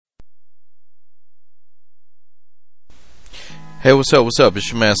Hey, what's up? What's up?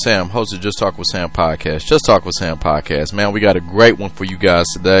 It's your man Sam, host of Just Talk with Sam podcast. Just Talk with Sam podcast. Man, we got a great one for you guys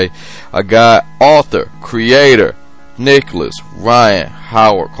today. I got author, creator, Nicholas Ryan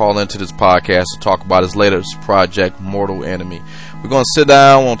Howard call into this podcast to talk about his latest project, Mortal Enemy. We're going to sit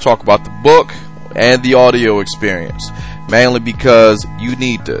down, we're going to talk about the book and the audio experience, mainly because you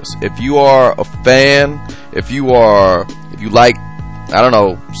need this. If you are a fan, if you like, I don't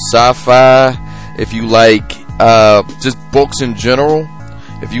know, sci-fi, if you like just books in general,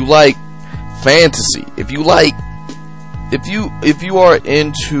 if you like fantasy, if you are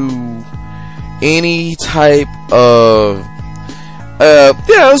into any type of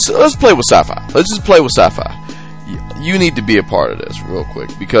let's play with sci-fi. Let's just play with sci-fi. You need to be a part of this real quick,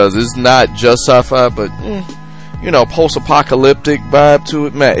 because it's not just sci-fi, but post-apocalyptic vibe to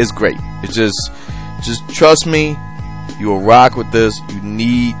it. Man, it's great. It's just trust me, you will rock with this. You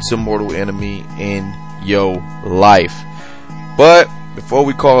need some Mortal Enemy in your life. But before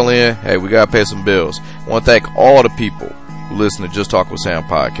we call in, hey, we gotta pay some bills. I want to thank all the people who listen to Just Talk with Sam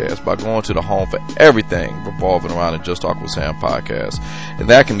podcast by going to the home for everything revolving around the Just Talk with Sam podcast, and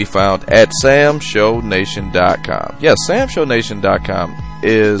that can be found at samshownation.com. Yes, samshownation.com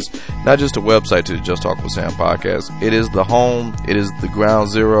is not just a website to the Just Talk with Sam podcast. It is the home, it is the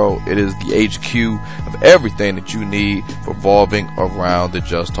ground zero, it is the HQ of everything that you need revolving around the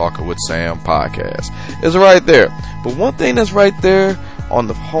Just Talking with Sam podcast. It's right there. But one thing that's right there on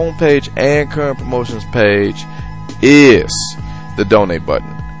the homepage and current promotions page is the donate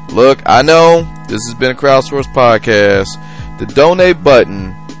button. Look, I know this has been a crowdsourced podcast. The donate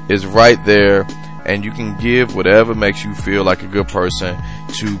button is right there, and you can give whatever makes you feel like a good person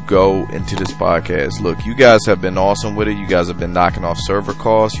to go into this podcast. Look, you guys have been awesome with it. You guys have been knocking off server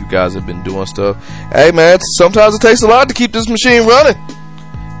costs. You guys have been doing stuff. Hey, man, sometimes it takes a lot to keep this machine running.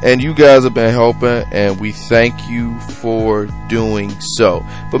 And you guys have been helping, and we thank you for doing so.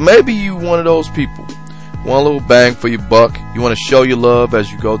 But maybe you one of those people. Want a little bang for your buck. You want to show your love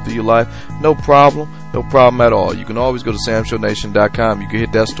as you go through your life. No problem. No problem at all. You can always go to samshownation.com. You can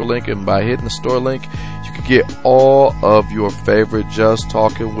hit that store link, and by hitting the store link, you can get all of your favorite Just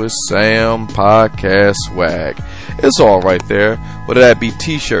Talking with Sam podcast swag. It's all right there. Whether that be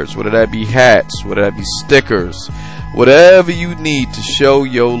t-shirts, whether that be hats, whether that be stickers, whatever you need to show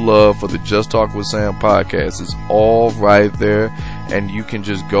your love for the Just Talk with Sam podcast is all right there. And you can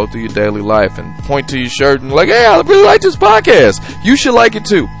just go through your daily life and point to your shirt and like, hey, I really like this podcast. You should like it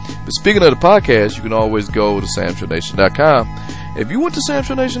too. But speaking of the podcast, you can always go to samshownation.com. If you went to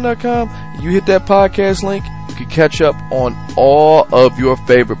samshownation.com, you hit that podcast link, you can catch up on all of your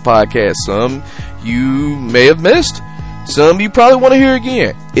favorite podcasts. Some you may have missed. Some you probably want to hear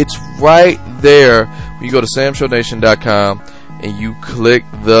again. It's right there when you go to samshownation.com and you click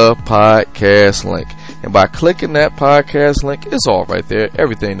the podcast link. And by clicking that podcast link, it's all right there,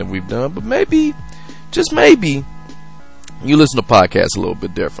 everything that we've done. But maybe, just maybe, you listen to podcasts a little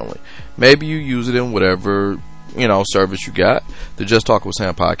bit differently. Maybe you use it in whatever, service you got. The Just Talk with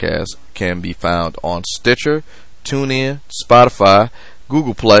Sam podcast can be found on Stitcher, TuneIn, Spotify,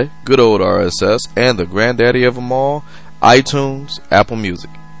 Google Play, good old RSS, and the granddaddy of them all, iTunes, Apple Music.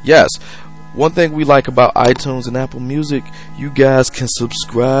 Yes. One thing we like about iTunes and Apple Music, you guys can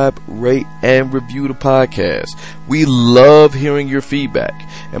subscribe, rate, and review the podcast. We love hearing your feedback.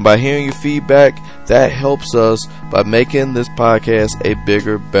 And by hearing your feedback, that helps us by making this podcast a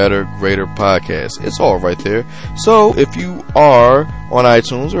bigger, better, greater podcast. It's all right there. So if you are on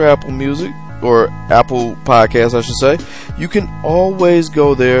iTunes or Apple Music, or Apple Podcasts, I should say, you can always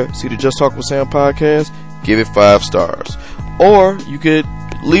go there, see the Just Talk with Sam podcast, give it 5 stars. Or you could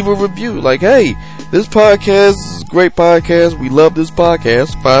leave a review like, hey, this podcast is a great podcast, we love this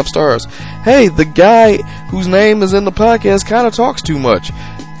podcast, 5 stars. Hey, the guy whose name is in the podcast kind of talks too much,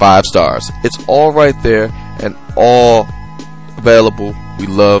 5 stars. It's all right there and all available. We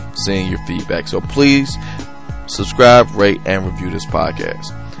love seeing your feedback, so please subscribe, rate, and review this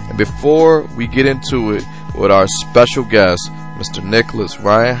podcast. And before we get into it with our special guest, Mr. Nicholas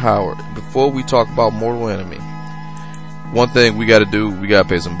Ryan Howard, before we talk about Mortal Enemy, one thing we got to do, we got to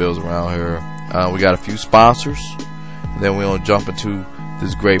pay some bills around here. We got a few sponsors, and then we're going to jump into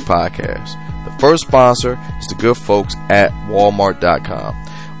this great podcast. The first sponsor is the good folks at Walmart.com.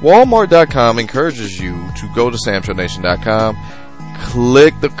 Walmart.com encourages you to go to samshownation.com,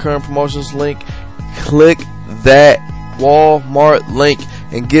 click the current promotions link, click that Walmart link,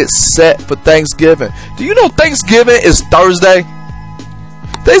 and get set for Thanksgiving. Do you know Thanksgiving is Thursday?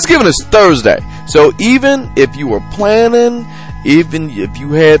 Thanksgiving is Thursday. So even if you were planning, even if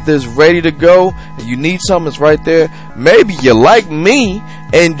you had this ready to go and you need something that's right there, maybe you're like me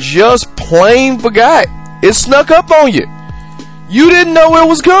and just plain forgot. It snuck up on you. You didn't know it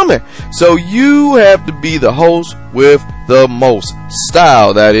was coming. So you have to be the host with the most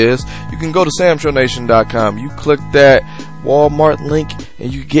style, that is. You can go to samshownation.com. You click that Walmart link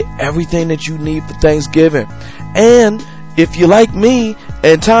and you get everything that you need for Thanksgiving. And if you like me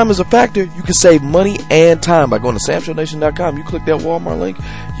and time is a factor, you can save money and time by going to samshownation.com. You click that Walmart link,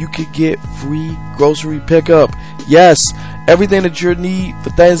 you could get free grocery pickup. Yes, everything that you need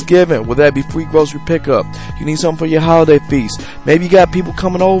for Thanksgiving, will that be free grocery pickup? You need something for your holiday feast. Maybe you got people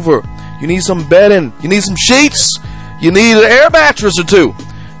coming over. You need some bedding. You need some sheets. You need an air mattress or two.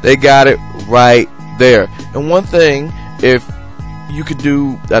 They got it right there. And one thing, if you could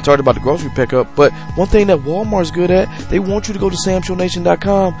do, I talked about the grocery pickup, but one thing that Walmart's good at, they want you to go to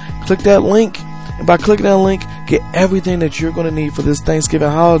samshownation.com, click that link, and by clicking that link, get everything that you're going to need for this Thanksgiving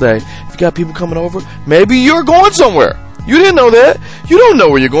holiday. If you got people coming over, maybe you're going somewhere. You didn't know that. You don't know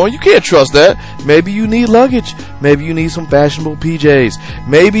where you're going. You can't trust that. Maybe you need luggage. Maybe you need some fashionable PJs.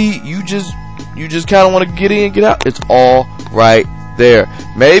 Maybe you just kind of want to get in, get out. It's all right there.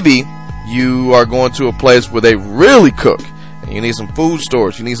 Maybe you are going to a place where they really cook. You need some food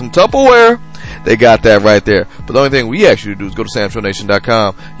storage. You need some Tupperware. They got that right there. But the only thing we ask you to do is go to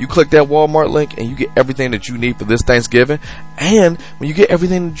samshownation.com. You click that Walmart link and you get everything that you need for this Thanksgiving. And when you get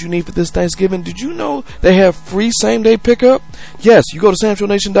everything that you need for this Thanksgiving, did you know they have free same-day pickup? Yes, you go to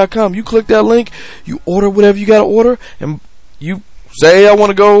samshownation.com. You click that link. You order whatever you got to order. And you say, I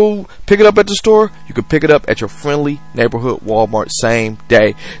want to go pick it up at the store. You can pick it up at your friendly neighborhood Walmart same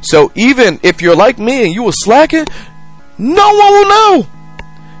day. So even if you're like me and you were slacking, no one will know.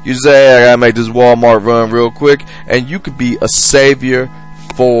 You say, I gotta make this Walmart run real quick, and you could be a savior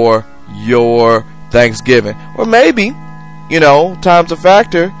for your Thanksgiving. Or maybe, time's a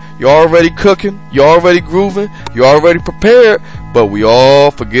factor. You're already cooking, you're already grooving, you're already prepared, but we all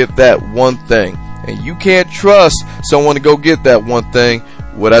forget that one thing. And you can't trust someone to go get that one thing.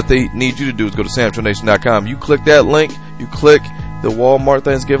 What I need you to do is go to samshownation.com. You click that link, you click the Walmart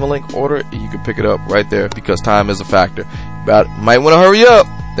Thanksgiving link, order it, and you can pick it up right there because time is a factor. But might want to hurry up.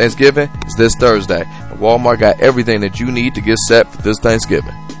 Thanksgiving is this Thursday. And Walmart got everything that you need to get set for this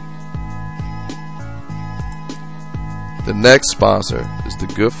Thanksgiving. The next sponsor is the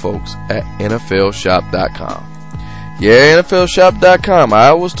good folks at NFLshop.com. Yeah, NFLshop.com.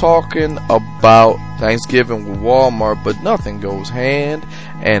 I was talking about Thanksgiving with Walmart, but nothing goes hand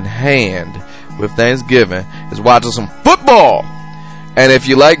in hand with Thanksgiving as watching some football. And if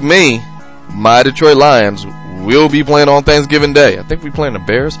you like me, my Detroit Lions will be playing on Thanksgiving Day. I think we're playing the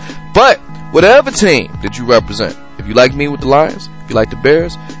Bears. But whatever team that you represent, if you like me with the Lions, if you like the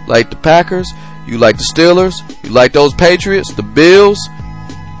Bears, like the Packers, you like the Steelers, you like those Patriots, the Bills,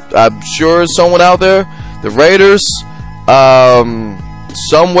 I'm sure there's someone out there, the Raiders,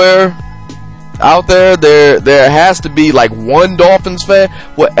 somewhere out there has to be like one Dolphins fan.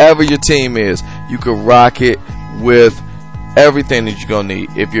 Whatever your team is, you can rock it with everything that you're going to need.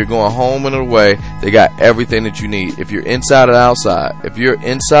 If you're going home and away, they got everything that you need. If you're inside and outside, if you're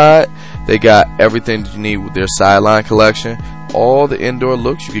inside, they got everything that you need with their sideline collection. All the indoor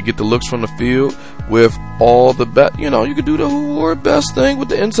looks. You could get the looks from the field with all the best. You could do the who wore best thing with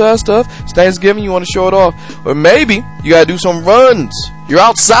the inside stuff. It's Thanksgiving, you want to show it off. Or maybe you got to do some runs. You're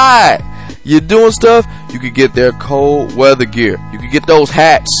outside. You're doing stuff. You could get their cold weather gear. You could get those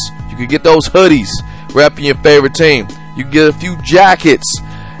hats. You could get those hoodies. Repping your favorite team. You get a few jackets.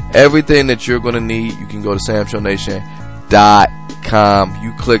 Everything that you're going to need, you can go to samshownation.com.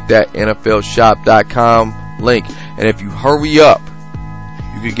 You click that NFLshop.com link. And if you hurry up,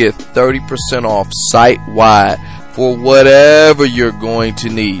 you can get 30% off site-wide for whatever you're going to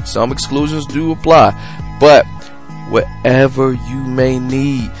need. Some exclusions do apply, but whatever you may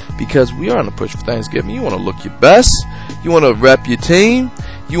need, because we are on a push for Thanksgiving. You want to look your best. You want to rep your team.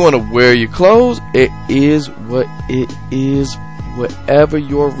 You want to wear your clothes. It is what it is, whatever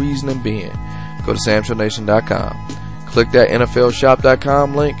your reasoning being. Go to samshownation.com. Click that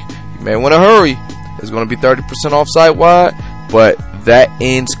NFLshop.com link. You may want to hurry. It's going to be 30% off site-wide, but that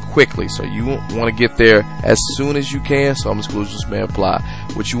ends quickly. So you want to get there as soon as you can. Some exclusions may apply.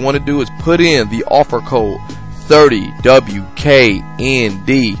 What you want to do is put in the offer code 30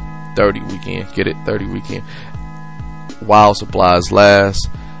 WKND 30 weekend. Get it? 30 weekend. While supplies last.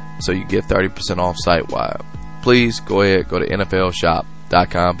 So you get 30% off site-wide. Please go ahead, go to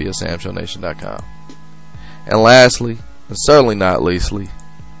NFLshop.com via samshownation.com. And lastly, and certainly not leastly,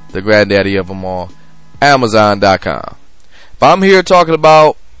 the granddaddy of them all, Amazon.com. If I'm here talking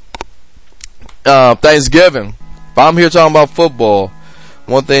about Thanksgiving, if I'm here talking about football,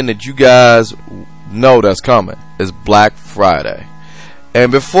 one thing that you guys know that's coming is Black Friday.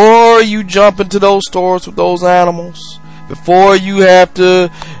 And before you jump into those stores with those animals, before you have to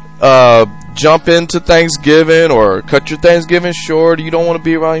jump into Thanksgiving or cut your Thanksgiving short, you don't want to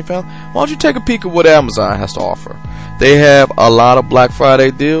be around your family, why don't you take a peek at what Amazon has to offer? They have a lot of Black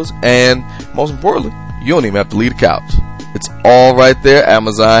Friday deals, and most importantly, you don't even have to leave the couch. It's all right there.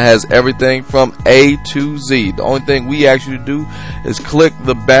 Amazon has everything from A to Z. The only thing we ask you to do is click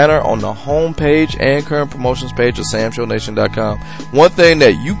the banner on the home page and current promotions page of SamShowNation.com. One thing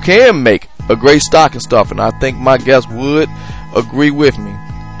that you can make a great stocking stuffer, and I think my guests would agree with me,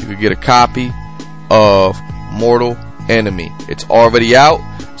 you could get a copy of Mortal Enemy. It's already out.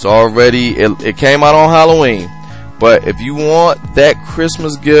 It came out on Halloween. But if you want that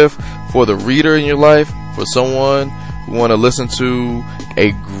Christmas gift for the reader in your life, for someone who want to listen to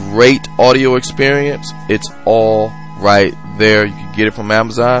a great audio experience, it's all right there. You can get it from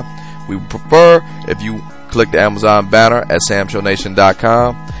Amazon. We prefer if you click the Amazon banner at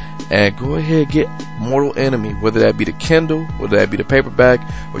SamShowNation.com and go ahead and get Mortal Enemy, whether that be the Kindle, whether that be the paperback,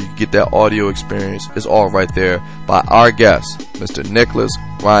 or you can get that audio experience. It's all right there by our guest, Mr. Nicholas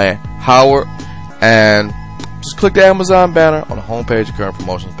Ryan Howard. And just click the Amazon banner on the homepage and current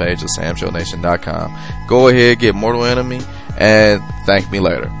promotions page of SamShowNation.com. Go ahead, get Mortal Enemy, and thank me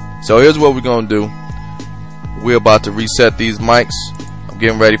later. So here's what we're going to do. We're about to reset these mics. I'm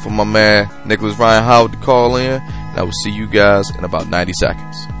getting ready for my man Nicholas Ryan Howard to call in, and I will see you guys in about 90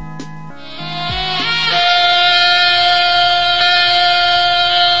 seconds.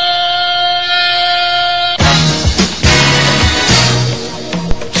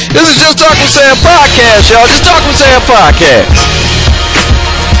 This is Just Talk with Sam Podcast, y'all. Just Talk with Sam Podcast.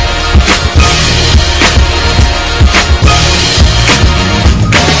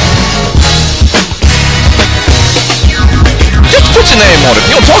 Just put your name on it. If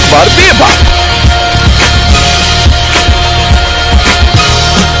you don't talk about it, be about it.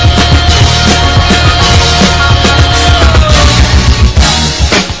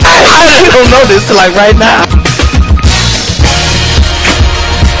 I don't know this till like right now.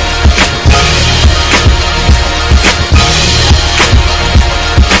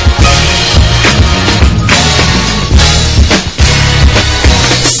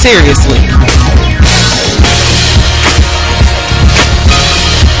 Seriously.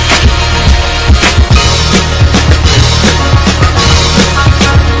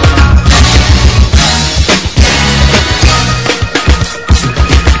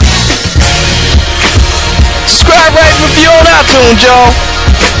 Subscribe, rate, and review on iTunes, y'all.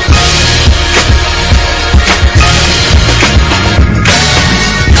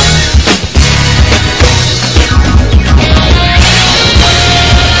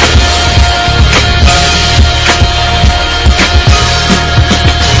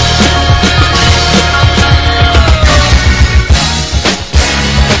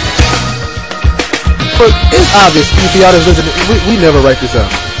 It's obvious. If y'all that's listening, we never write this out.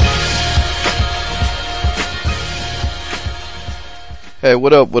 Hey,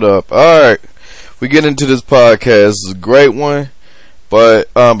 what up, what up? Alright, we get into this podcast. It's a great one.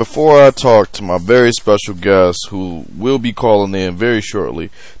 But before I talk to my very special guest, who will be calling in very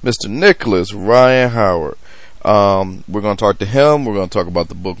shortly, Mr. Nicholas Ryan Howard. We're going to talk to him. We're going to talk about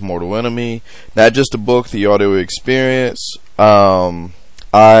the book Mortal Enemy. Not just the book, the audio experience.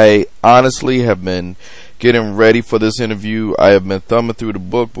 I honestly have been getting ready for this interview. I have been thumbing through the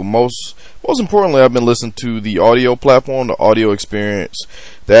book, but most importantly, I've been listening to the audio platform, the audio experience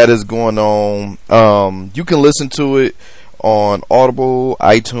that is going on. You can listen to it on Audible,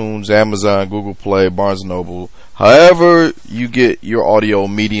 iTunes, Amazon, Google Play, Barnes & Noble. However you get your audio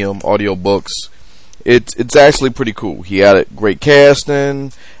medium, audio books, it's actually pretty cool. He had a great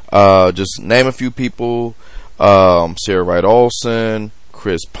casting. Just name a few people. Sarah Wright Olsen,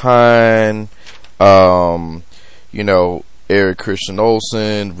 Chris Pine, Eric Christian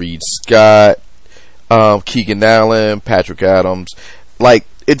Olsen, Reed Scott, Keegan Allen, Patrick Adams. Like,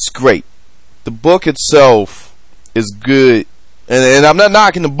 it's great. The book itself is good, and I'm not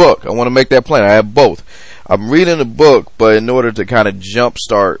knocking the book. I want to make that plain. I have both. I'm reading the book, but in order to kind of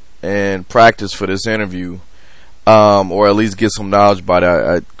jumpstart and practice for this interview, or at least get some knowledge about it,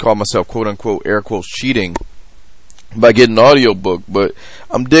 I call myself, quote unquote, air quotes, cheating by getting an audio book. But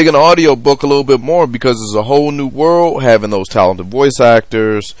I'm digging the audio book a little bit more because it's a whole new world, having those talented voice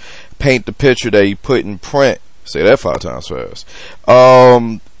actors paint the picture that he put in print. Say that 5 times fast.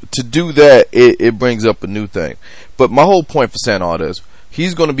 To do that, it brings up a new thing. But my whole point for saying all this,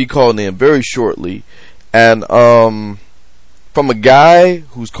 he's going to be calling in very shortly, and from a guy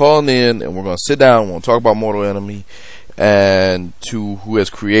who's calling in, and we're going to sit down, we're going to talk about Mortal Enemy, and to who has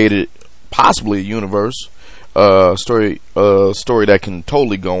created possibly a universe, story that can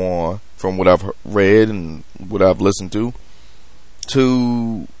totally go on from what I've read and what I've listened to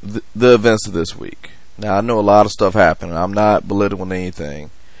the events of this week. Now, I know a lot of stuff happened. I'm not belittling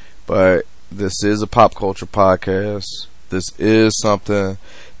anything, but this is a pop culture podcast. This is something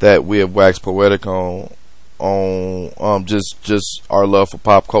that we have waxed poetic on just our love for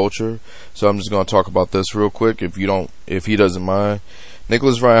pop culture. So I'm just going to talk about this real quick if he doesn't mind.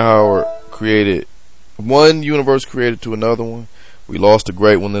 Nicholas Ryan Howard created one universe created to another one. We lost a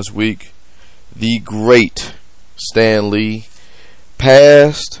great one this week. The great Stan Lee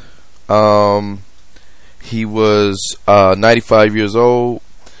passed. He was 95 years old.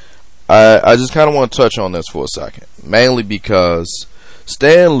 I just kind of want to touch on this for a second, mainly because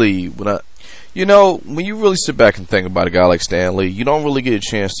Stan Lee, when you really sit back and think about a guy like Stan Lee, you don't really get a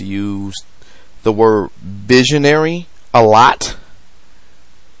chance to use the word visionary a lot.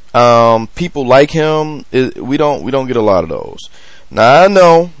 People like him, we don't get a lot of those. Now, I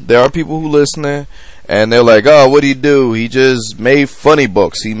know there are people who listening and they're like, oh, what did he do? He just made funny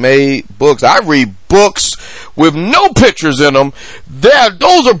books. He made books. I read books with no pictures in them.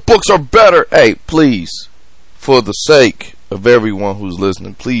 Those books are better. Hey, please, for the sake of everyone who's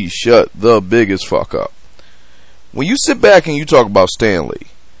listening, please shut the biggest fuck up. When you sit back and you talk about Stan Lee,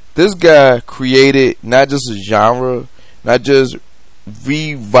 this guy created not just a genre, not just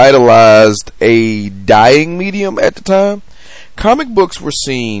revitalized a dying medium at the time. Comic books were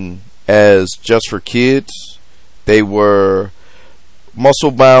seen as just for kids. They were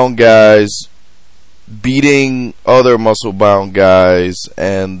muscle-bound guys beating other muscle-bound guys,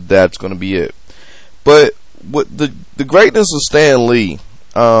 and that's going to be it. But what the greatness of Stan Lee,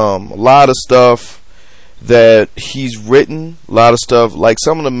 a lot of stuff that he's written, a lot of stuff, like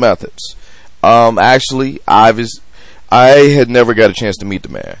some of the methods. Actually, I had never got a chance to meet the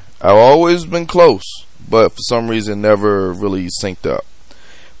man. I've always been close, but for some reason never really synced up.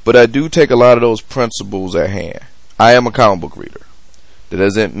 But I do take a lot of those principles at hand. I am a comic book reader. That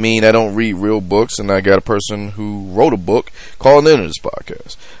doesn't mean I don't read real books, and I got a person who wrote a book calling into this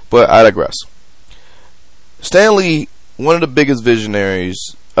podcast. But I digress. Stan Lee, one of the biggest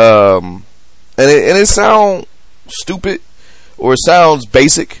visionaries, and it sounds stupid, or it sounds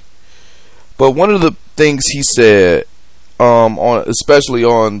basic, but one of the things he said, especially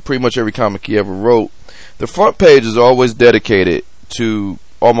on pretty much every comic he ever wrote, the front page is always dedicated to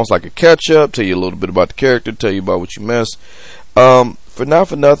almost like a catch-up, tell you a little bit about the character, tell you about what you missed. For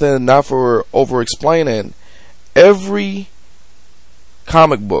nothing, not for over-explaining, every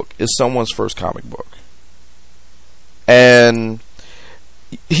comic book is someone's first comic book. And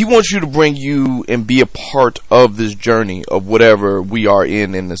he wants you to bring you and be a part of this journey of whatever we are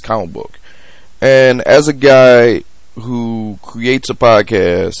in this comic book. And as a guy who creates a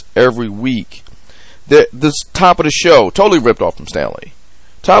podcast every week, this top of the show, totally ripped off from Stan Lee.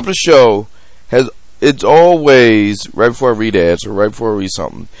 Top of the show it's always right before I read ads or right before I read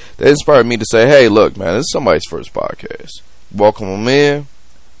something that inspired me to say, hey, look, man, this is somebody's first podcast. Welcome them in.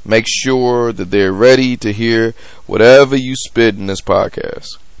 Make sure that they're ready to hear whatever you spit in this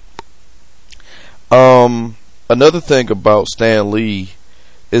podcast. Another thing about Stan Lee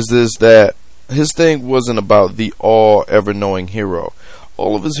is that his thing wasn't about the all ever knowing hero.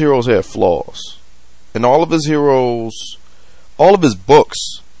 All of his heroes had flaws. And all of his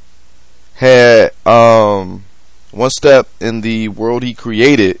books had one step in the world he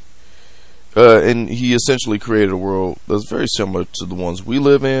created, and he essentially created a world that's very similar to the ones we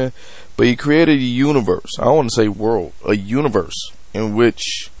live in, but he created a universe. I don't want to say world, a universe in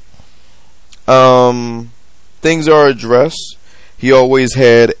which things are addressed. He always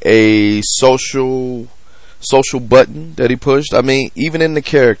had a social button that he pushed. I mean, even in the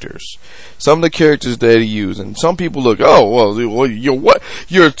characters, some of the characters that he used, and some people look, oh, well,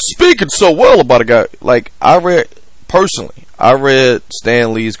 you're speaking so well about a guy. Like, I read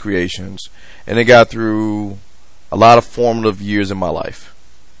Stan Lee's creations, and it got through a lot of formative years in my life,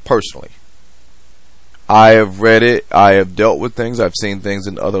 personally. I have read it, I have dealt with things, I've seen things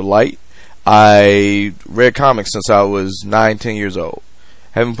in other light. I read comics since I was 9-10 years old.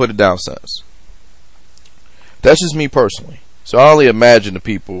 Haven't put it down since. That's just me personally. So I only imagine the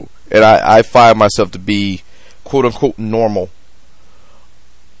people, and I find myself to be quote unquote normal.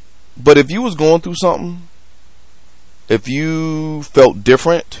 But if you was going through something, if you felt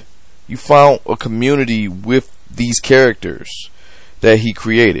different, you found a community with these characters that he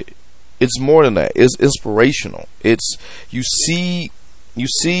created. It's more than that. It's inspirational. It's you see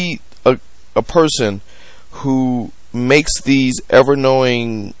a person who makes these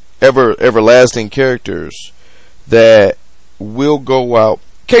everlasting characters that will go out.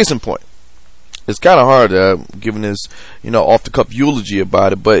 Case in point, It's kind of hard giving this, off the cuff eulogy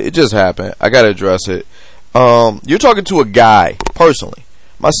about it, but it just happened. I gotta address it. You're talking to a guy, personally.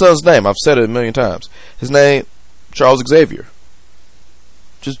 My son's name, I've said it a million times. His name, Charles Xavier.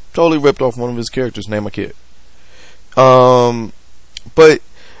 Just totally ripped off one of his characters, named my kid. But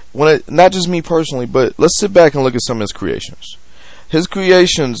not just me personally, but let's sit back and look at some of his creations. His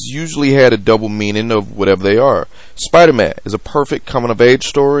creations usually had a double meaning of whatever they are. Spider-Man is a perfect coming-of-age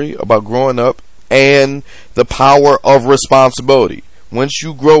story about growing up and the power of responsibility. Once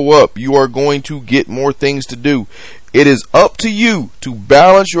you grow up, you are going to get more things to do. It is up to you to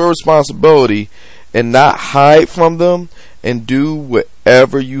balance your responsibility and not hide from them and do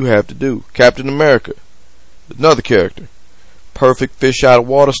whatever you have to do. Captain America, another character. Perfect fish out of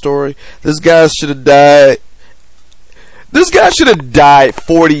water story. This guy should have died. This guy should have died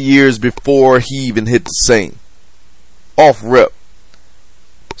 40 years before he even hit the scene. Off rip.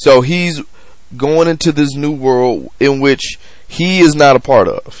 So he's going into this new world in which he is not a part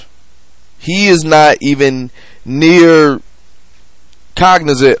of. He is not even near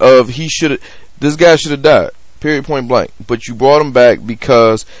cognizant of this guy should have died. Period, point blank. But you brought him back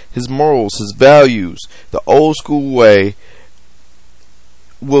because his morals, his values, the old school way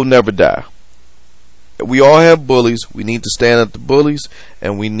will never die. We all have bullies. We need to stand up to bullies,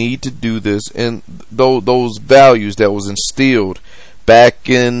 and we need to do this. And those values that was instilled back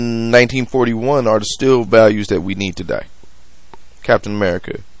in 1941 are the still values that we need today. Captain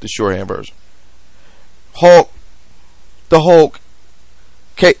America, the shorthand version. Hulk, the Hulk.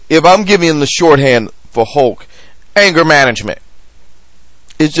 Okay, if I'm giving him the shorthand for Hulk, anger management.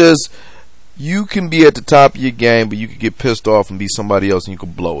 It's just, you can be at the top of your game, but you can get pissed off and be somebody else and you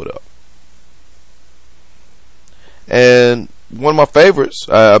can blow it up. And one of my favorites,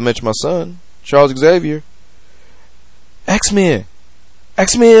 I mentioned my son, Charles Xavier. X-Men.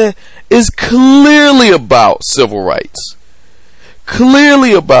 X-Men is clearly about civil rights.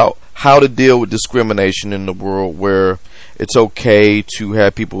 Clearly about how to deal with discrimination in the world where it's okay to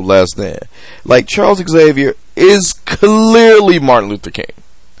have people less than. Like, Charles Xavier is clearly Martin Luther King.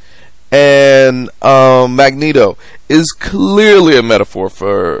 And Magneto is clearly a metaphor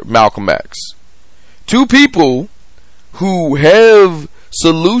for Malcolm X. Two people who have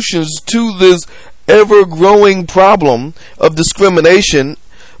solutions to this ever-growing problem of discrimination,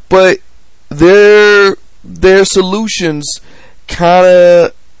 but their solutions kind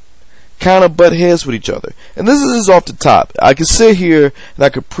of butt heads with each other. And this is off the top. I could sit here and I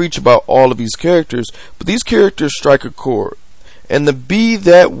could preach about all of these characters, but these characters strike a chord. And to be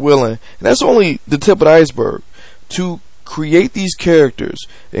that willing, and that's only the tip of the iceberg, to create these characters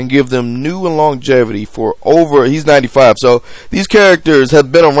and give them new and longevity for over, he's 95, so these characters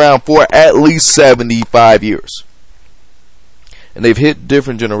have been around for at least 75 years. And they've hit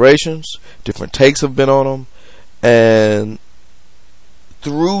different generations, different takes have been on them, and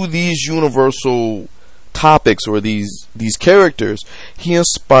through these universal topics or these characters, he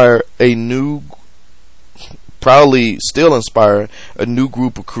inspired a new, probably still inspiring, a new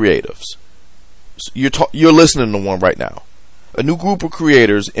group of creatives. You're listening to one right now. A new group of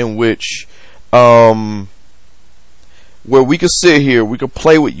creators in which where we can sit here, we can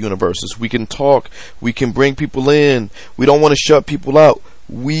play with universes, we can talk, we can bring people in. We don't want to shut people out.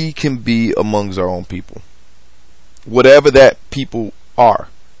 We can be amongst our own people, whatever that people are,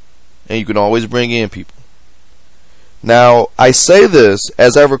 and you can always bring in people. Now, I say this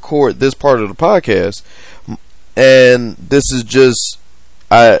as I record this part of the podcast, and this is just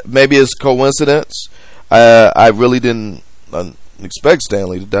maybe it's coincidence. I really didn't expect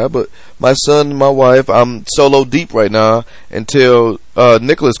Stanley to die, but my son and my wife, I'm solo deep right now until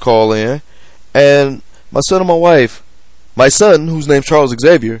Nicholas call in, and my son and my wife, my son, whose name's Charles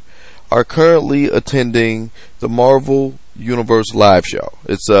Xavier, are currently attending the Marvel Universe live show.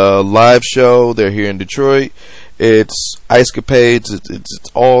 It's a live show. They're here in Detroit. It's Ice Capades. It's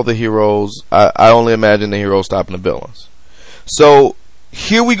all the heroes. I only imagine the heroes stopping the villains. So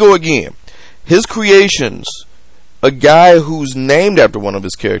here we go again. His creations, a guy who's named after one of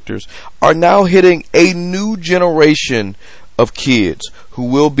his characters, are now hitting a new generation of kids who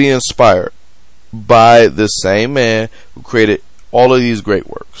will be inspired by the same man who created all of these great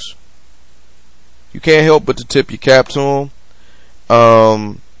works. You can't help but to tip your cap to him.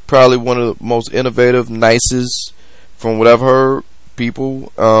 Probably one of the most innovative, nicest, from what I've heard,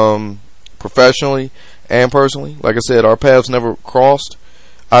 people, professionally and personally. Like I said, our paths never crossed.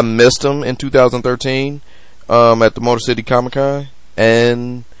 I missed him in 2013 at the Motor City Comic Con,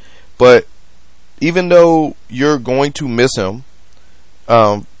 but even though you're going to miss him,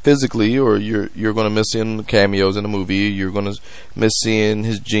 physically, or you're going to miss seeing the cameos in the movie. You're going to miss seeing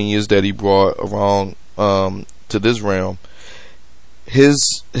his genius that he brought along to this realm.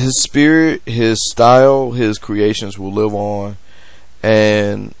 His spirit, his style, his creations will live on,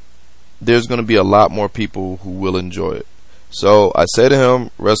 and there's going to be a lot more people who will enjoy it. So I said to him,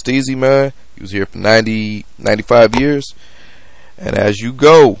 rest easy, man. He was here for 95 years. And as you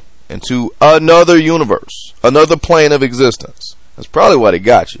go into another universe, another plane of existence, that's probably why they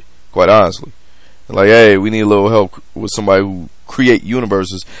got you, quite honestly. They're like, hey, we need a little help with somebody who create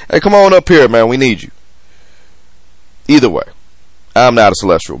universes. Hey, come on up here, man. We need you. Either way, I'm not a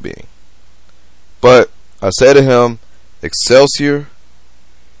celestial being. But I said to him, Excelsior,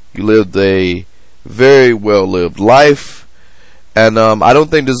 you lived a very well-lived life. And I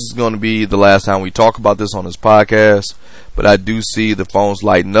don't think this is going to be the last time we talk about this on this podcast, but I do see the phones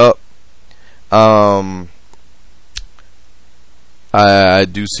lighting up. I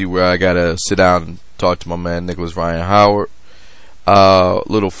do see where I gotta sit down and talk to my man Nicholas Ryan Howard.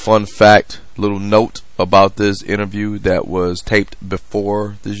 Little fun fact, little note about this interview that was taped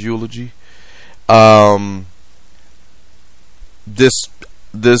before this eulogy. This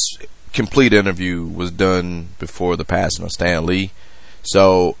complete interview was done before the passing of Stan Lee.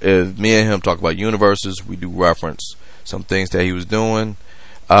 So if me and him talk about universes, we do reference some things that he was doing,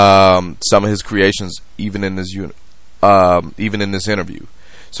 some of his creations, even in this interview.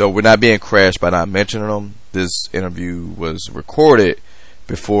 So we're not being crashed by not mentioning them. This interview was recorded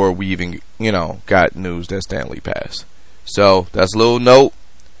before we even, got news that Stan Lee passed. So that's a little note.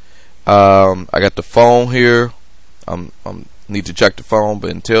 I got the phone here. I'm need to check the phone, but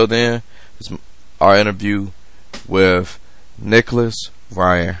until then, it's our interview with Nicholas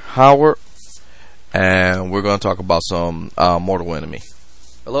Ryan Howard, and we're going to talk about some Mortal Enemy.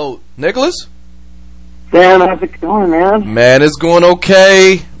 Hello, Nicholas? Dan, how's it going, man? Man, it's going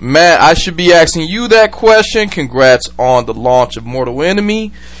okay. Matt, I should be asking you that question. Congrats on the launch of Mortal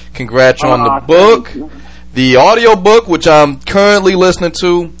Enemy. Congrats on the book. The audio book, which I'm currently listening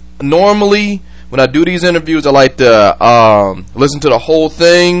to. Normally, when I do these interviews, I like to listen to the whole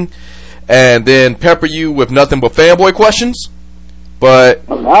thing and then pepper you with nothing but fanboy questions. But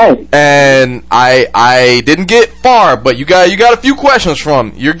and I didn't get far, but you got a few questions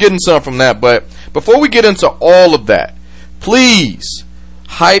you're getting some from that. But before we get into all of that, please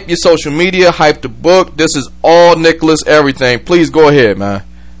hype your social media, hype the book. This is all Nicholas everything. Please go ahead, man.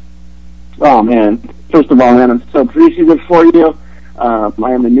 Oh man, first of all, man, I'm so appreciative for you.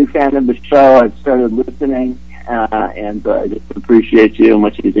 I am a new fan of the show. I've started listening, and I just appreciate you and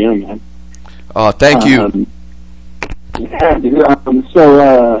what you're doing, man. Thank you. Yeah, dude,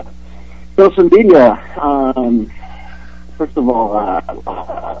 so social media. First of all,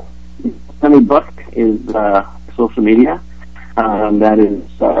 my book is social media. That is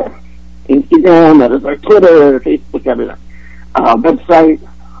Instagram. That is our Twitter, Facebook, everything. Website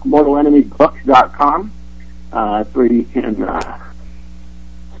mortalenemybook.com. That's where you can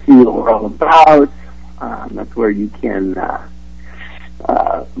see what we're all about. That's where you can read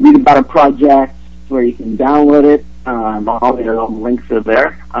about a project. That's where you can download it. All the links are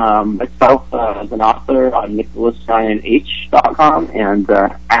there. Myself as an author on NicholasRyanH.com and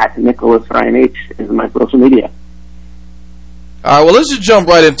at NicholasRyanH is my social media. All right, well, let's just jump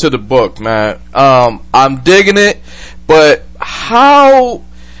right into the book, man. I'm digging it, but how?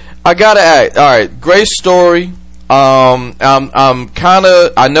 I gotta ask. All right, great story. I'm kind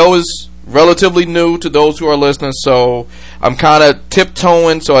of. I know it's relatively new to those who are listening, so I'm kind of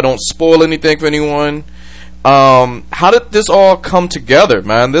tiptoeing so I don't spoil anything for anyone. How did this all come together,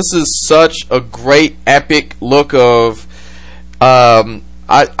 man? This is such a great epic look of. I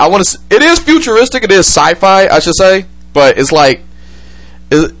want to. It is futuristic. It is sci-fi, I should say, but it's like.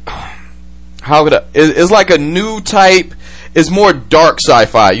 It's like a new type. It's more dark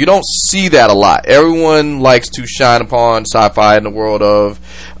sci-fi. You don't see that a lot. Everyone likes to shine upon sci-fi in the world of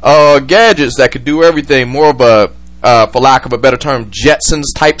gadgets that could do everything. More of a, for lack of a better term,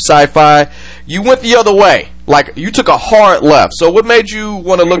 Jetsons type sci-fi. You went the other way. Like, you took a hard left. So what made you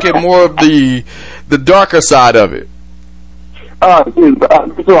want to look at more of the darker side of it? Dude,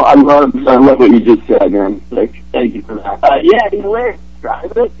 first of all, I love what you just said, man. Like, thank you for that. Yeah, the way I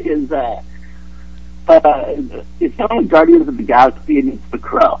describe it is it's kind of like Guardians of the Galaxy and it's The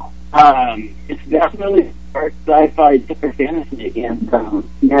Crow. It's definitely dark sci-fi, different fantasy, and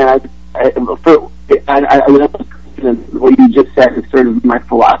yeah, what you just said is sort of my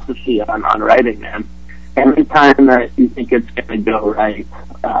philosophy on writing, man. Every time that you think it's going to go right,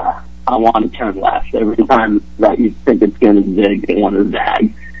 I want to turn left. Every time that you think it's going to zig, I want to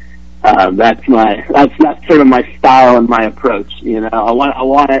zag. That's sort of my style and my approach. You know, I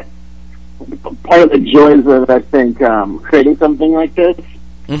want it. Part of the joys of, I think, creating something like this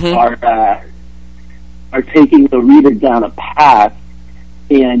are taking the reader down a path,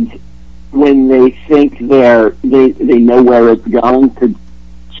 and when they think they know where it's going, to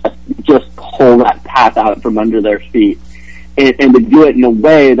just pull that path out from under their feet, and to do it in a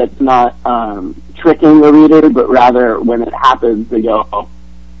way that's not tricking the reader, but rather when it happens, they go, oh,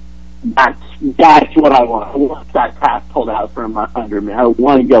 that's what I want. I want that path pulled out from under me. I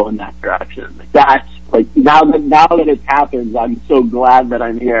want to go in that direction. That's like now that it's happened, I'm so glad that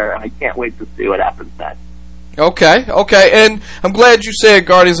I'm here. I can't wait to see what happens next. Okay, and I'm glad you said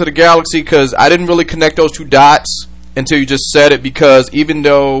Guardians of the Galaxy, because I didn't really connect those two dots until you just said it, because even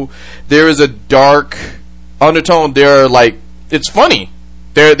though there is a dark undertone, they're like, it's funny.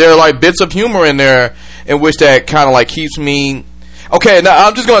 There are like bits of humor in there in which that kind of like keeps me. Okay, now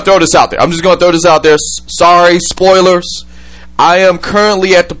I'm just going to throw this out there. Sorry, spoilers. I am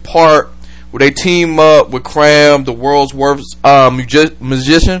currently at the part where they team up with Cram, the world's worst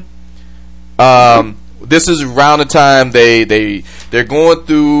magician. This is around the time they're going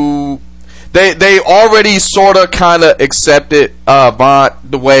through. They already sort of kind of accepted Vaughn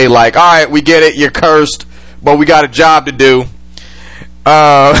the way, like, all right, we get it, you're cursed, but we got a job to do.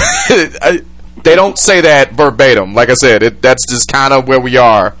 They don't say that verbatim. Like I said, that's just kind of where we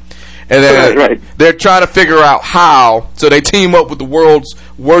are. And then they're trying to figure out how. So they team up with the world's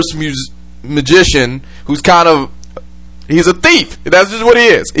worst magician, who's kind of, he's a thief. That's just what he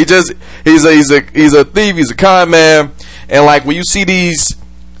is. He's a thief. He's a con man. And like when you see these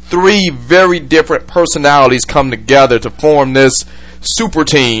three very different personalities come together to form this super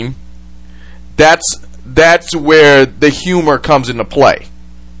team, that's where the humor comes into play.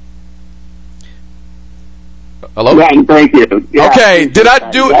 Hello? Yeah, thank you. Yeah, okay, did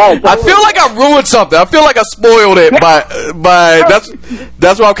I do? I feel like I ruined something. I feel like I spoiled it by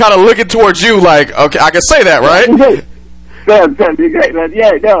that's why I'm kind of looking towards you. Like, okay, I can say that, right? You're great, man.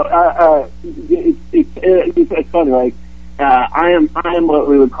 Yeah, no, it's funny. Like, I am what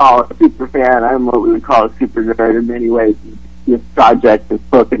we would call a super fan. I'm what we would call a super nerd in many ways. This project, this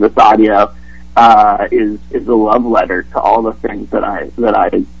book, and this audio is a love letter to all the things that I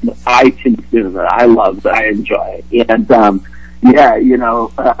consume, that I love, that I enjoy. And yeah, you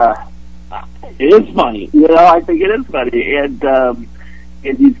know, it is funny. You know, I think it is funny. And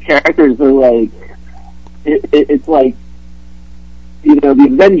these characters are like, it's like, you know, the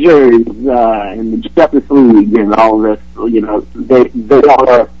Avengers and the Justice League and all this. You know, they're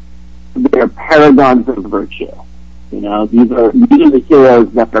paragons of virtue. You know, these are the heroes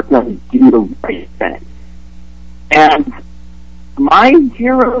that are going to do the right thing. And my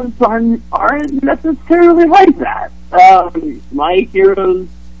heroes aren't necessarily like that. My heroes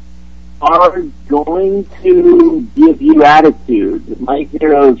are going to give you attitude. My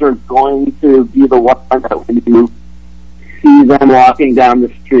heroes are going to be the one that when you see them walking down the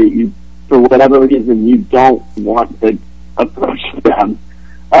street, for whatever reason, you don't want to approach them.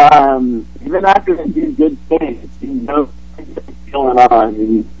 Even after they do good things, you know what's going on.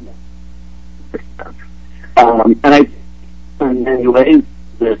 And I, in many ways,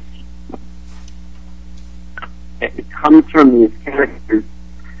 it comes from these characters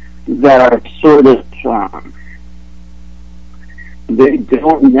that are sort of, they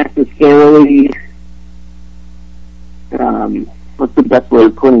don't necessarily, what's the best way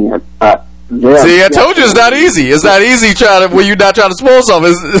of putting it? See, I told you it's not easy. It's not easy when you're not trying to spoil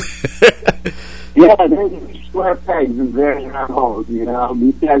something. Yeah, they're square pegs and very round holes, you know.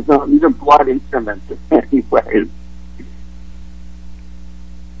 These guys these are blood instruments in many ways.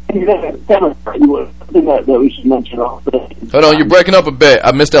 Something that we should mention also. Hold on, you're breaking up a bit.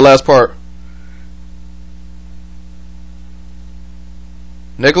 I missed that last part.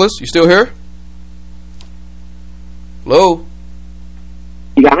 Nicholas, you still here? Hello?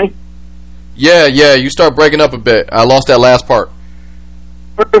 You got me? Yeah, you start breaking up a bit. I lost that last part.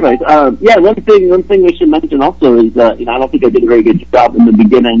 Perfect. Yeah, one thing we should mention also is, you know, I don't think I did a very good job in the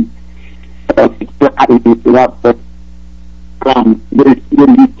beginning of having it up, but there's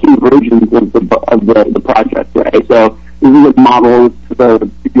these two versions of the project, right? So this is a model,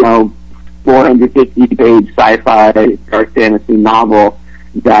 the 450-page sci-fi dark fantasy novel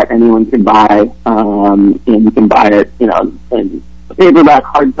that anyone can buy, and you can buy it, you know, in paperback,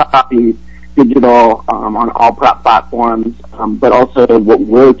 hard copy, digital, on all platforms, but also what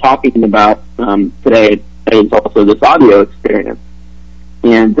we're talking about today is also this audio experience.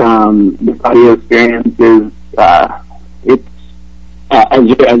 And this audio experience is as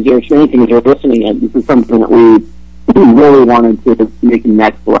you're experiencing, as you're listening, this is something that really wanted to make it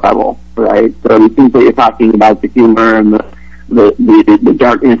next level, right? So the things that you're talking about, the humor and the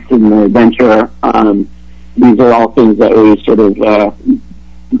darkness and the adventure, these are all things that we sort of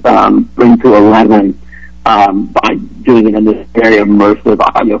bring to 11 by doing it in this very immersive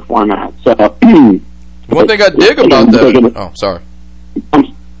audio format. So one thing I dig about that. Oh, sorry.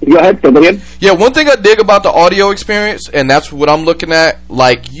 Go ahead, say that again. Yeah, one thing I dig about the audio experience, and that's what I'm looking at.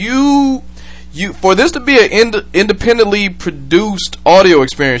 Like you for this to be an independently produced audio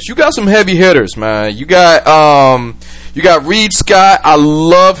experience, you got some heavy hitters, man. You got Reed Scott. I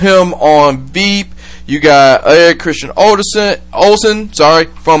love him on Veep. You got Eric Christian Olsen, sorry,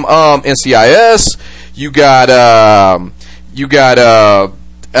 from NCIS. You got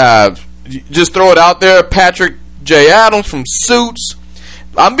just throw it out there, Patrick J. Adams from Suits.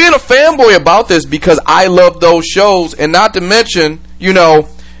 I'm being a fanboy about this because I love those shows, and not to mention, you know,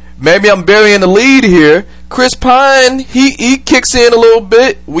 maybe I'm burying the lead here. Chris Pine, he kicks in a little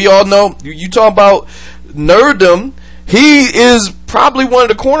bit. We all know, you talk about nerddom. He is probably one of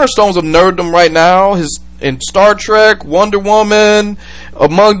the cornerstones of nerddom right now. In Star Trek, Wonder Woman,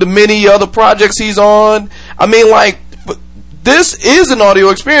 among the many other projects he's on. I mean, like, this is an audio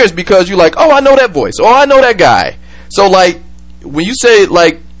experience because you're like, oh, I know that voice. Oh, I know that guy. So, like, when you say,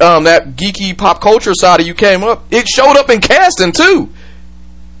 like, that geeky pop culture side of you came up, it showed up in casting, too.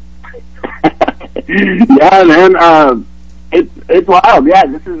 Yeah, man. It's wild. Yeah,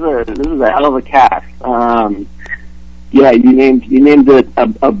 this is a hell of a cast. Yeah, you named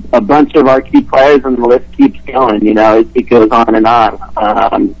a bunch of our key players, and the list keeps going. You know, it goes on and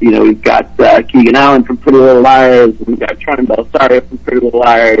on. You know, we've got Keegan Allen from Pretty Little Liars. We've got Troy Belsario from Pretty Little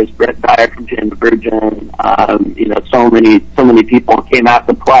Liars. Brett Dyer from Jane the Virgin. You know, so many people came out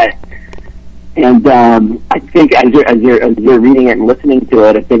to play. And I think as you're reading it and listening to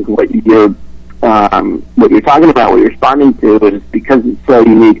it, I think what you're talking about, what you're responding to, is because it's so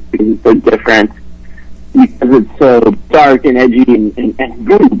unique, because it's so different, because it's so dark and edgy and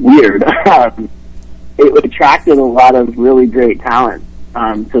really weird. It attracted a lot of really great talent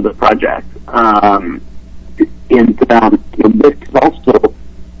to the project. And you know, this is also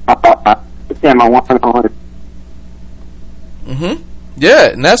Sam, I want Mm-hmm.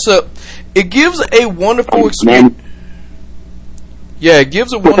 Yeah, and it gives a wonderful experience. Yeah, it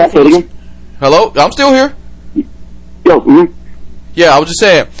gives a wonderful. Hello, I'm still here. Yeah, I was just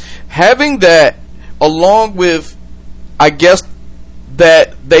saying, having that, along with, I guess,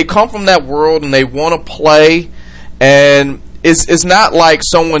 that they come from that world and they want to play, and it's not like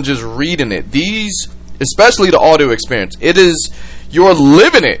someone just reading it. These, especially the audio experience, it is, you're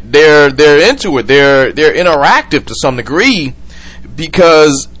living it. They're into it. They're interactive to some degree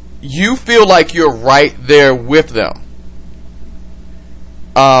because you feel like you're right there with them.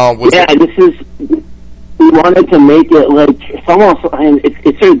 We wanted to make it like, it's almost, and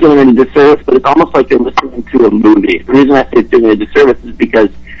it's sort of doing it a disservice, but it's almost like you're listening to a movie. The reason I say it's doing it a disservice is because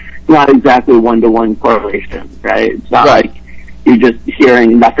it's not exactly one-to-one correlation, right? It's not like you're just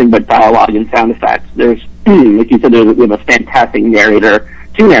hearing nothing but dialogue and sound effects. There's, like you said, we have a fantastic narrator,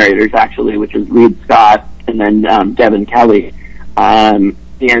 two narrators actually, which is Reed Scott and then Devin Kelly.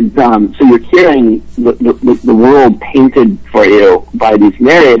 So you're hearing the world painted for you by these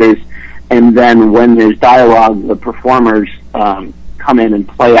narrators, and then when there's dialogue, the performers come in and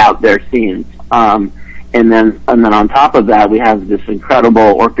play out their scenes. And then on top of that, we have this incredible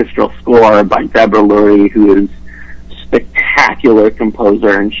orchestral score by Deborah Lurie, who is a spectacular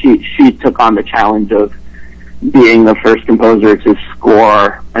composer, and she took on the challenge of being the first composer to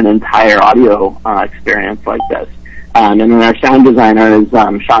score an entire audio experience like this. And then our sound designer is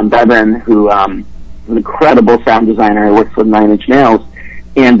Sean Bevan, who an incredible sound designer, works with Nine Inch Nails.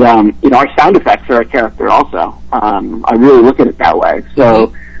 And you know, our sound effects are a character also. I really look at it that way.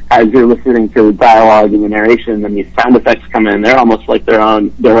 So as you're listening to the dialogue and the narration, and these sound effects come in, they're almost like their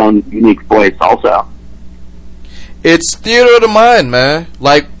own unique voice also. It's theater of the mind, man.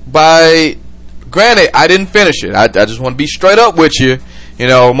 Like, granted, I didn't finish it. I just want to be straight up with you. You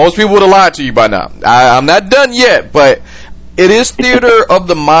know, most people would have lied to you by now. I'm not done yet, but it is theater of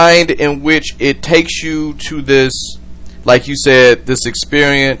the mind in which it takes you to this, like you said, this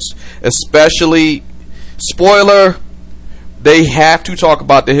experience. Especially, spoiler, they have to talk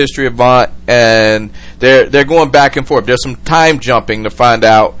about the history of Vaughn, and they're going back and forth. There's some time jumping to find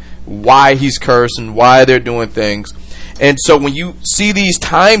out why he's cursed and why they're doing things. And so when you see these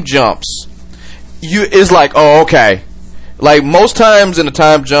time jumps, it's like, oh, okay. Like most times in a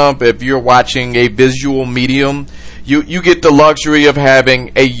time jump, if you're watching a visual medium, you get the luxury of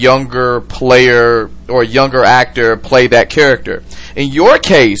having a younger player or a younger actor play that character. In your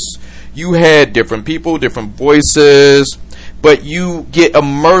case, you had different people, different voices, but you get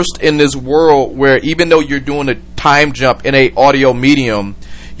immersed in this world where even though you're doing a time jump in a audio medium,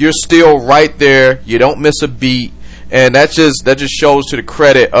 you're still right there. You don't miss a beat, and that just shows to the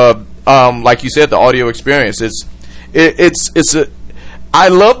credit of like you said, the audio experience. I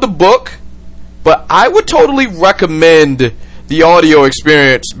love the book, but I would totally recommend the audio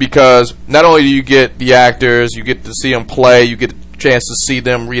experience because not only do you get the actors, you get to see them play, you get a chance to see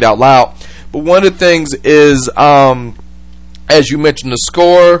them read out loud, but one of the things is, as you mentioned, the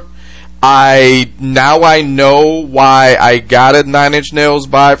score. I know why I got a Nine Inch Nails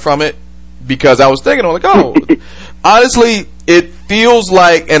vibe from it, because I was thinking, I'm like, oh, honestly, it feels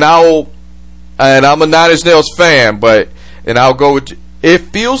like, and I'm a Nine Inch Nails fan, and I'll go with, it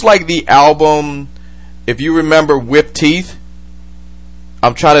feels like the album, if you remember With Teeth.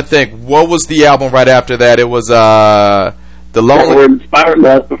 I'm trying to think, what was the album right after that? It was The Lonely. Were inspired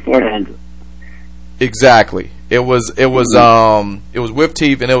less beforehand. Exactly. It was With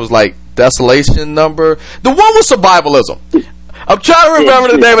Teeth, and it was like Desolation Number. The one with Survivalism. I'm trying to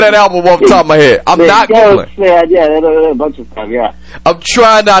remember the name of that album off the top of my head. I'm not Googling. Yeah, a bunch of stuff, yeah. I'm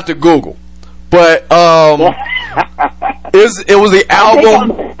trying not to Google. But it was the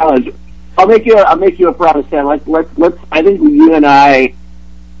album. I'll make you a promise, Sam. Let's I think you and I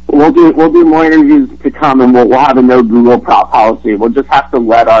we'll do more interviews to come, and we'll have a no Google policy. We'll just have to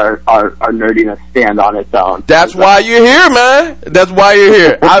let our nerdiness stand on its own. That's why you're here, man. That's why you're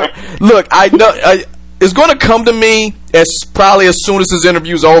here. I know it's going to come to me as soon as this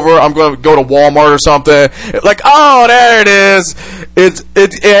interview's over. I'm going to go to Walmart or something. Like, oh, there it is. It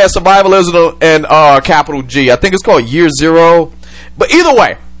has Survivalism and capital G. I think it's called Year Zero. But either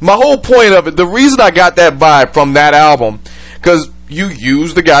way, my whole point of it, the reason I got that vibe from that album, because you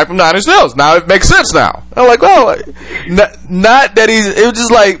used the guy from Nine Inch Nails. Now it makes sense now. I'm like, oh, not that he's, it was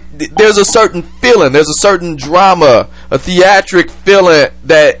just like, there's a certain feeling, there's a certain drama, a theatric feeling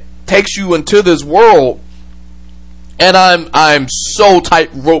that takes you into this world. And I'm so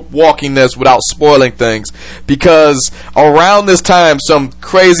tightrope walking this without spoiling things, because around this time some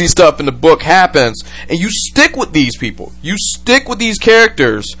crazy stuff in the book happens, and you stick with these people, you stick with these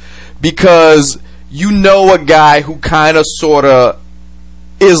characters, because you know a guy who kind of sort of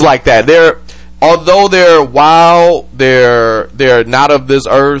is like that. Although they're wild, they're not of this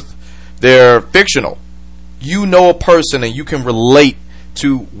earth, they're fictional. You know a person and you can relate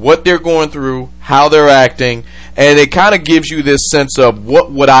to what they're going through, how they're acting, and it kind of gives you this sense of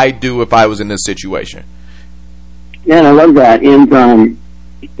what would I do if I was in this situation. Yeah, and I love that. And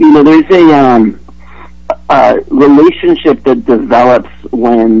there's a relationship that develops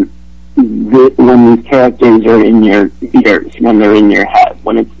when these characters are in your ears, when they're in your head,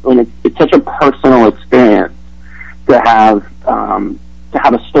 when it's such a personal experience to have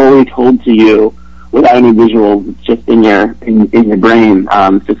a story told to you without any visuals, just in your brain,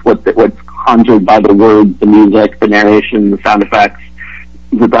 just what's conjured by the words, the music, the narration, the sound effects,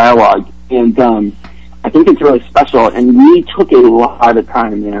 the dialogue, and I think it's really special. And we took a lot of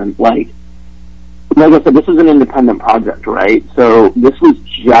time, man. Like I said, this is an independent project, right? So this was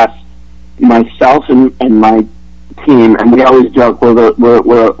just myself and my team, and we always joke we're a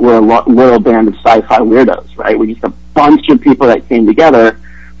loyal band of sci-fi weirdos, right? We're just a bunch of people that came together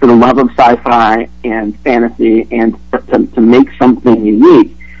for the love of sci-fi and fantasy, and to make something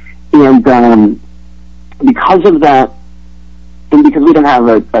unique. And because of that, and because we didn't have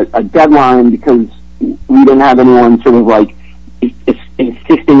a deadline, because we didn't have anyone sort of like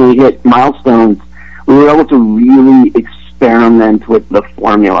insisting we hit milestones, we were able to really experiment with the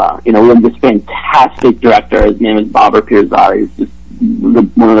formula. We had this fantastic director. His name is Bob Pirzada. He's just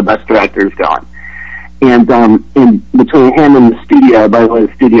one of the best directors going. And in between him and the studio, by the way,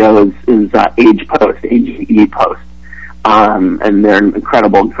 the studio is Age Post, AGE Post, and they're an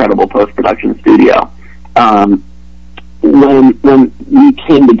incredible post-production studio. When we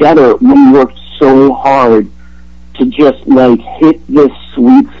came together, we worked so hard to just like hit this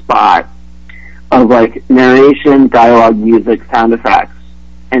sweet spot of like narration, dialogue, music, sound effects,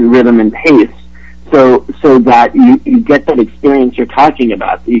 and rhythm and pace, so that you get that experience you're talking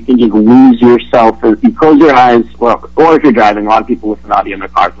about. So you can just lose yourself. You close your eyes, or if you're driving, a lot of people listen to audio in their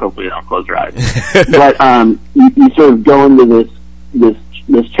cars, so hopefully they don't close their eyes. But you sort of go into this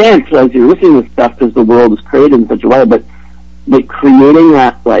trance as you're listening to this stuff, because the world is created in such a way. But creating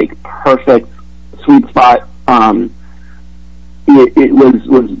that like perfect sweet spot, it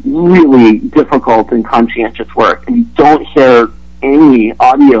was really difficult and conscientious work, and you don't hear any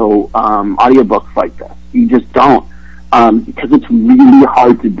audiobooks like this. You just don't, because it's really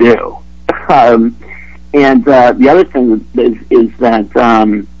hard to do. And the other thing is that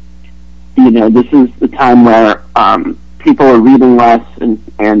this is the time where people are reading less, and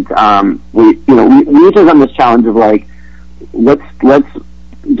we took on this challenge of like, let's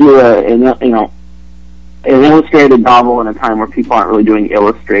do an illustrated novel in a time where people aren't really doing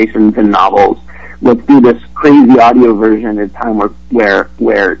illustrations in novels. Let's do this crazy audio version at a time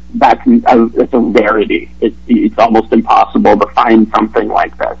where that's a rarity. It's almost impossible to find something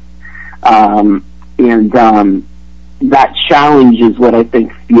like this. That challenge is what I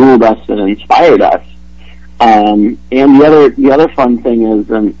think fueled us and inspired us. And the other fun thing is,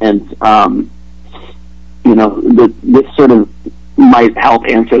 this sort of might help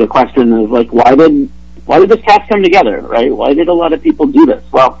answer the question of like, why did this cast come together, right? Why did a lot of people do this?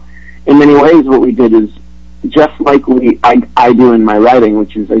 Well, in many ways, what we did is just like I do in my writing,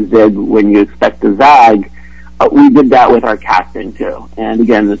 which is I zig when you expect to zag. We did that with our casting too. And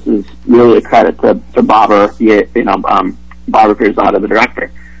again, this is really a credit to Barbara, Barbara Pirzada, the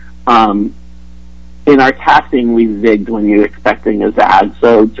director. In our casting, we zigged when you're expecting a zag.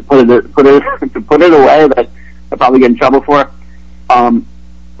 So to put it away that I'll probably get in trouble for,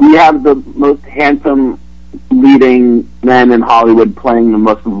 we have the most handsome leading men in Hollywood playing the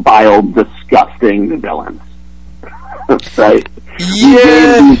most vile, disgusting villains. Right?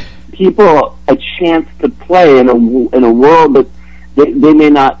 Yeah. People a chance to play in a world that they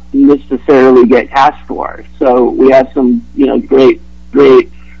may not necessarily get cast for. So we have some great, very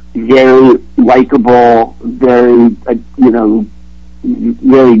likable, very very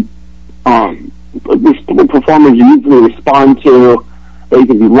performers you usually respond to,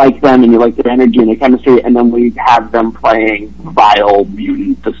 because you like them and you like their energy and their chemistry, and then we have them playing vile,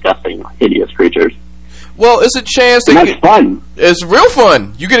 mutant, disgusting, hideous creatures. Well, it's a chance. That's fun. It's real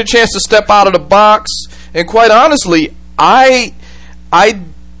fun. You get a chance to step out of the box, and quite honestly, I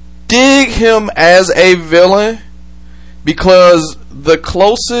dig him as a villain because the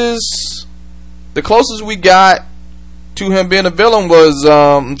closest we got to him being a villain was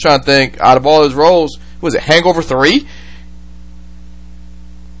I'm trying to think, out of all his roles, was it Hangover 3?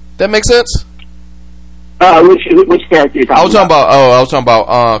 That makes sense? Which character are you talking about? I was talking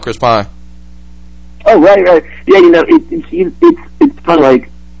about Chris Pine. Oh, right. Yeah, it's kind of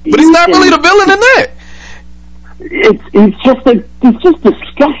like... But he's not really the villain in that. It's just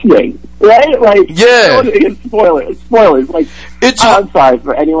disgusting, right? Like, yeah. Spoilers. Like, I'm sorry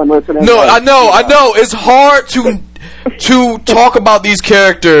for anyone listening. No, I know. It's hard to talk about these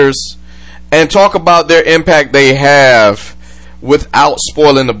characters and talk about their impact they have without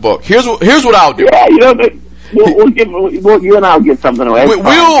spoiling the book. Here's what I'll do. Yeah, you and I'll give something away.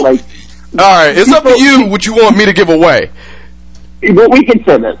 All right, it's up to you what you want me to give away. But we can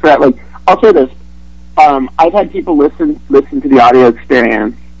say this, right? Like, I'll say this. I've had people listen to the audio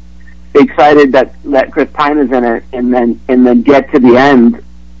experience, excited that Chris Pine is in it, and then get to the end,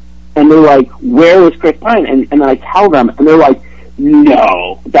 and they're like, "Where was Chris Pine?" And then I tell them, and they're like,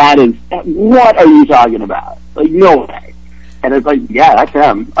 "No, what are you talking about? Like, no way." And it's like, "Yeah, that's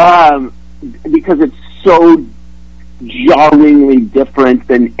him," because it's so jarringly different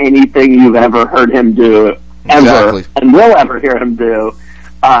than anything you've ever heard him do ever, exactly. And will ever hear him do.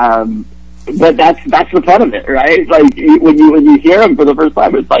 But that's the fun of it, right? Like when you hear him for the first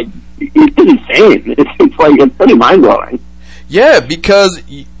time, it's like it's insane. It's pretty mind blowing. Yeah, because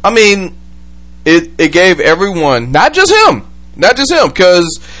I mean, it gave everyone, not just him,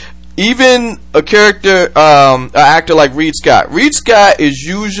 because even a character, an actor like Reed Scott. Reed Scott is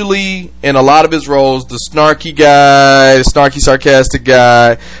usually, in a lot of his roles, the snarky guy, the snarky, sarcastic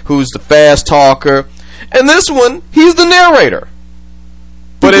guy, who's the fast talker. And this one, he's the narrator.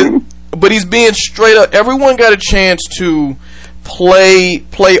 But he's being straight up. Everyone got a chance to play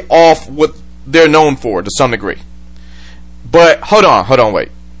off what they're known for to some degree. But hold on,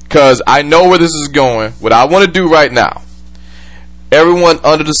 wait. Because I know where this is going. What I want to do right now, everyone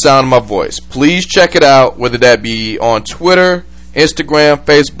under the sound of my voice, please check it out, whether that be on Twitter, Instagram,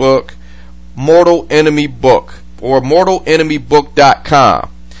 Facebook, Mortal Enemy Book, or mortalenemy.book.com.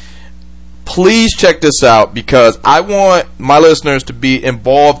 Please check this out, because I want my listeners to be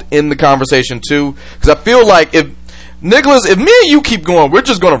involved in the conversation too. Because I feel like if me and you keep going, we're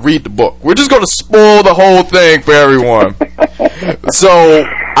just going to read the book. We're just going to spoil the whole thing for everyone. So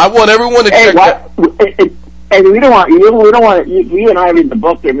I want everyone to check that. And we don't want you and I read the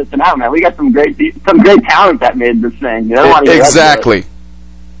book. They're missing out, man. We got some great talent that made this thing. You don't want to exactly.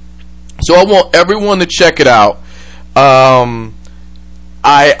 So I want everyone to check it out.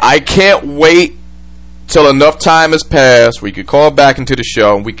 I can't wait till enough time has passed. We could call back into the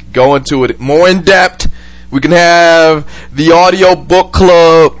show and we could go into it more in depth. We can have the audio book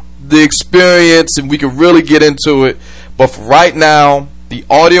club, the experience, and we can really get into it. But for right now, The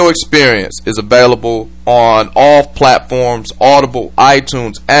audio experience is available on all platforms: Audible,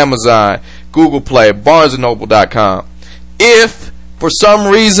 iTunes, Amazon, Google Play, BarnesandNoble.com. If for some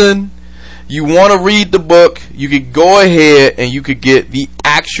reason you want to read the book, you could go ahead and you could get the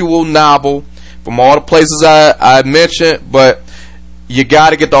actual novel from all the places I mentioned, but you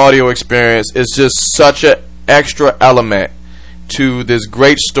got to get the audio experience. It's just such an extra element to this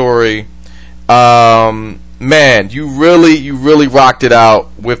great story. Man, you really rocked it out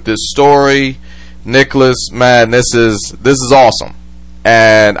with this story, Nicholas. Man, this is awesome,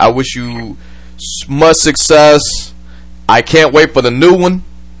 and I wish you much success. I can't wait for the new one.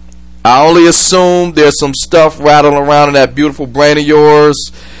 I only assume there's some stuff rattling around in that beautiful brain of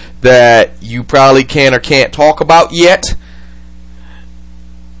yours that you probably can or can't talk about yet.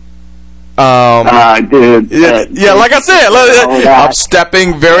 Dude. Yeah, like I said, I'm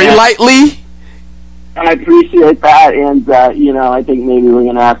stepping very lightly. I appreciate that, and I think maybe we're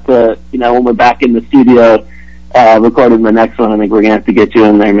gonna have to, when we're back in the studio recording the next one, I think we're gonna have to get you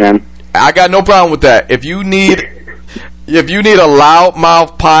in there, man. I got no problem with that. If you need a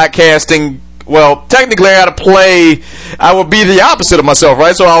loudmouth podcasting, well, technically I will be the opposite of myself,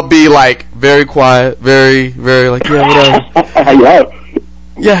 right? So I'll be like very quiet, very, very like, yeah, whatever.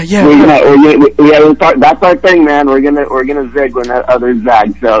 Yeah. That's our thing, man. We're gonna zig when others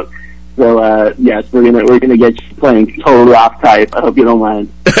zag. So yes, we're gonna get you playing totally off type. I hope you don't mind.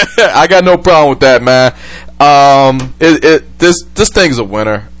 I got no problem with that, man. This thing's a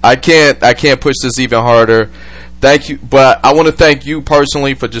winner. I can't push this even harder. Thank you, but I want to thank you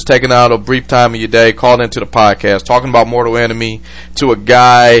personally for just taking out a brief time of your day, calling into the podcast, talking about Mortal Enemy to a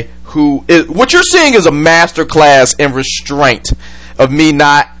guy who is, what you're seeing is a master class in restraint of me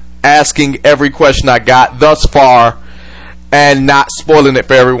not asking every question I got thus far and not spoiling it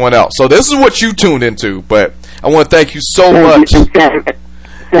for everyone else. So this is what you tuned into, but I want to thank you so much. Sam,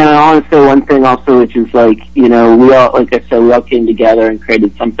 I want to say one thing also, which is like, we all, like I said, we all came together and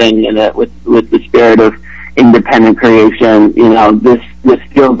created something with the spirit of independent creation. This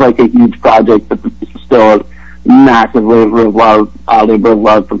feels like a huge project, but this is still a massive labor of love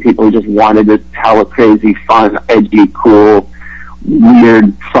from people who just wanted to tell a crazy, fun, edgy, cool,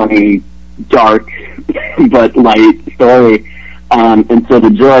 weird, funny, dark, but light story. And so the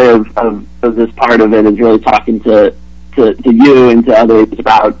joy of this part of it is really talking to you and to others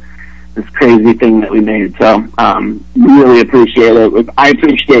about this crazy thing that we made. So really appreciate it. I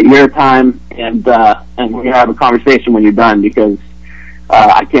appreciate your time, and we're gonna have a conversation when you're done, because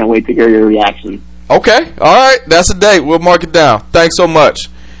I can't wait to hear your reaction. Okay, all right, that's a date. We'll mark it down. Thanks so much.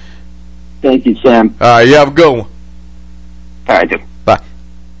 Thank you, Sam. All right, you have a good one. All right, dude. Bye.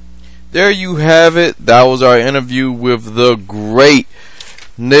 There you have it. That was our interview with the great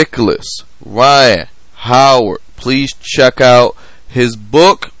Nicholas Ryan Howard. Please check out his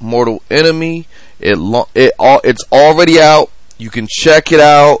book, Mortal Enemy. It's already out. You can check it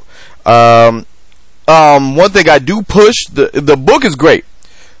out. One thing I do push, the book is great,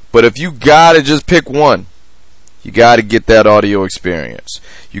 but if you gotta just pick one, you gotta get that audio experience.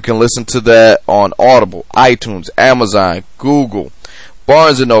 You can listen to that on Audible, iTunes, Amazon, Google,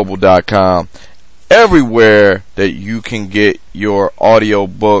 BarnesandNoble.com. Everywhere that you can get your audio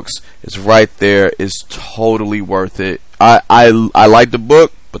books, it's right there. It's totally worth it. I like the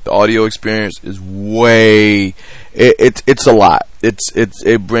book, but the audio experience is it's a lot.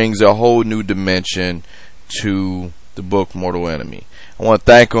 It brings a whole new dimension to the book Mortal Enemy. I want to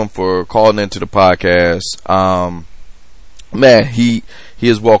thank him for calling into the podcast. Man, he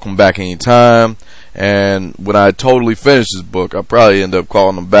is welcome back anytime. And when I totally finish this book, I'll probably end up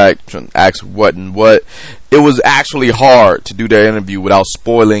calling him back to ask what and what. It was actually hard to do that interview without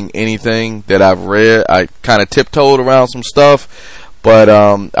spoiling anything that I've read. I kind of tiptoed around some stuff, but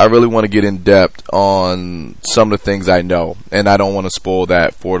I really want to get in depth on some of the things I know, and I don't want to spoil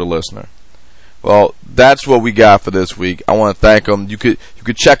that for the listener. Well, that's what we got for this week. I want to thank him. You could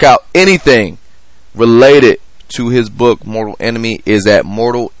check out anything related to his book Mortal Enemy is at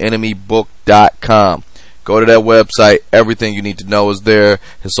mortalenemy.book.com. Go to that website. Everything you need to know is there.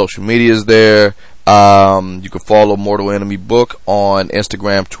 His social media is there. You can follow Mortal Enemy Book on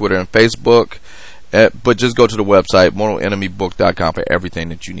Instagram, Twitter, and Facebook. But just go to the website mortalenemy.book.com for everything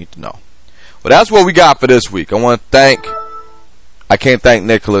that you need to know. Well, that's what we got for this week. I can't thank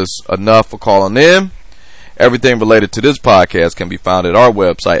Nicholas enough for calling in. Everything related to this podcast can be found at our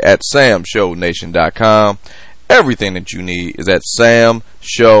website at samshownation.com. Everything that you need is at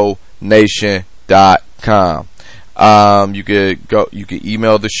samshownation.com. You could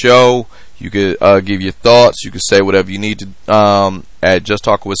email the show. You could give your thoughts. You could say whatever you need to at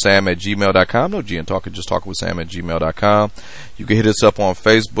justtalkingwithsam@gmail.com. No G in talking, just talkingwithsam@gmail.com. You can hit us up on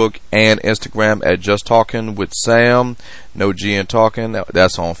Facebook and Instagram at Just Talking with Sam. No G in talking.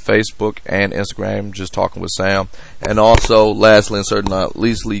 That's on Facebook and Instagram, Just Talking with Sam. And also, lastly and certainly not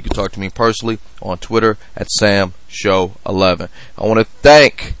leastly, you can talk to me personally on Twitter at SamShow11. I want to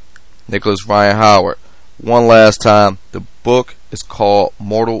thank Nicholas Ryan Howard one last time. The book is called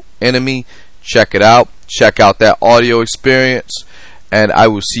Mortal Enemy. Check it out. Check out that audio experience. And I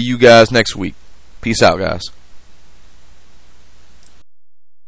will see you guys next week. Peace out, guys.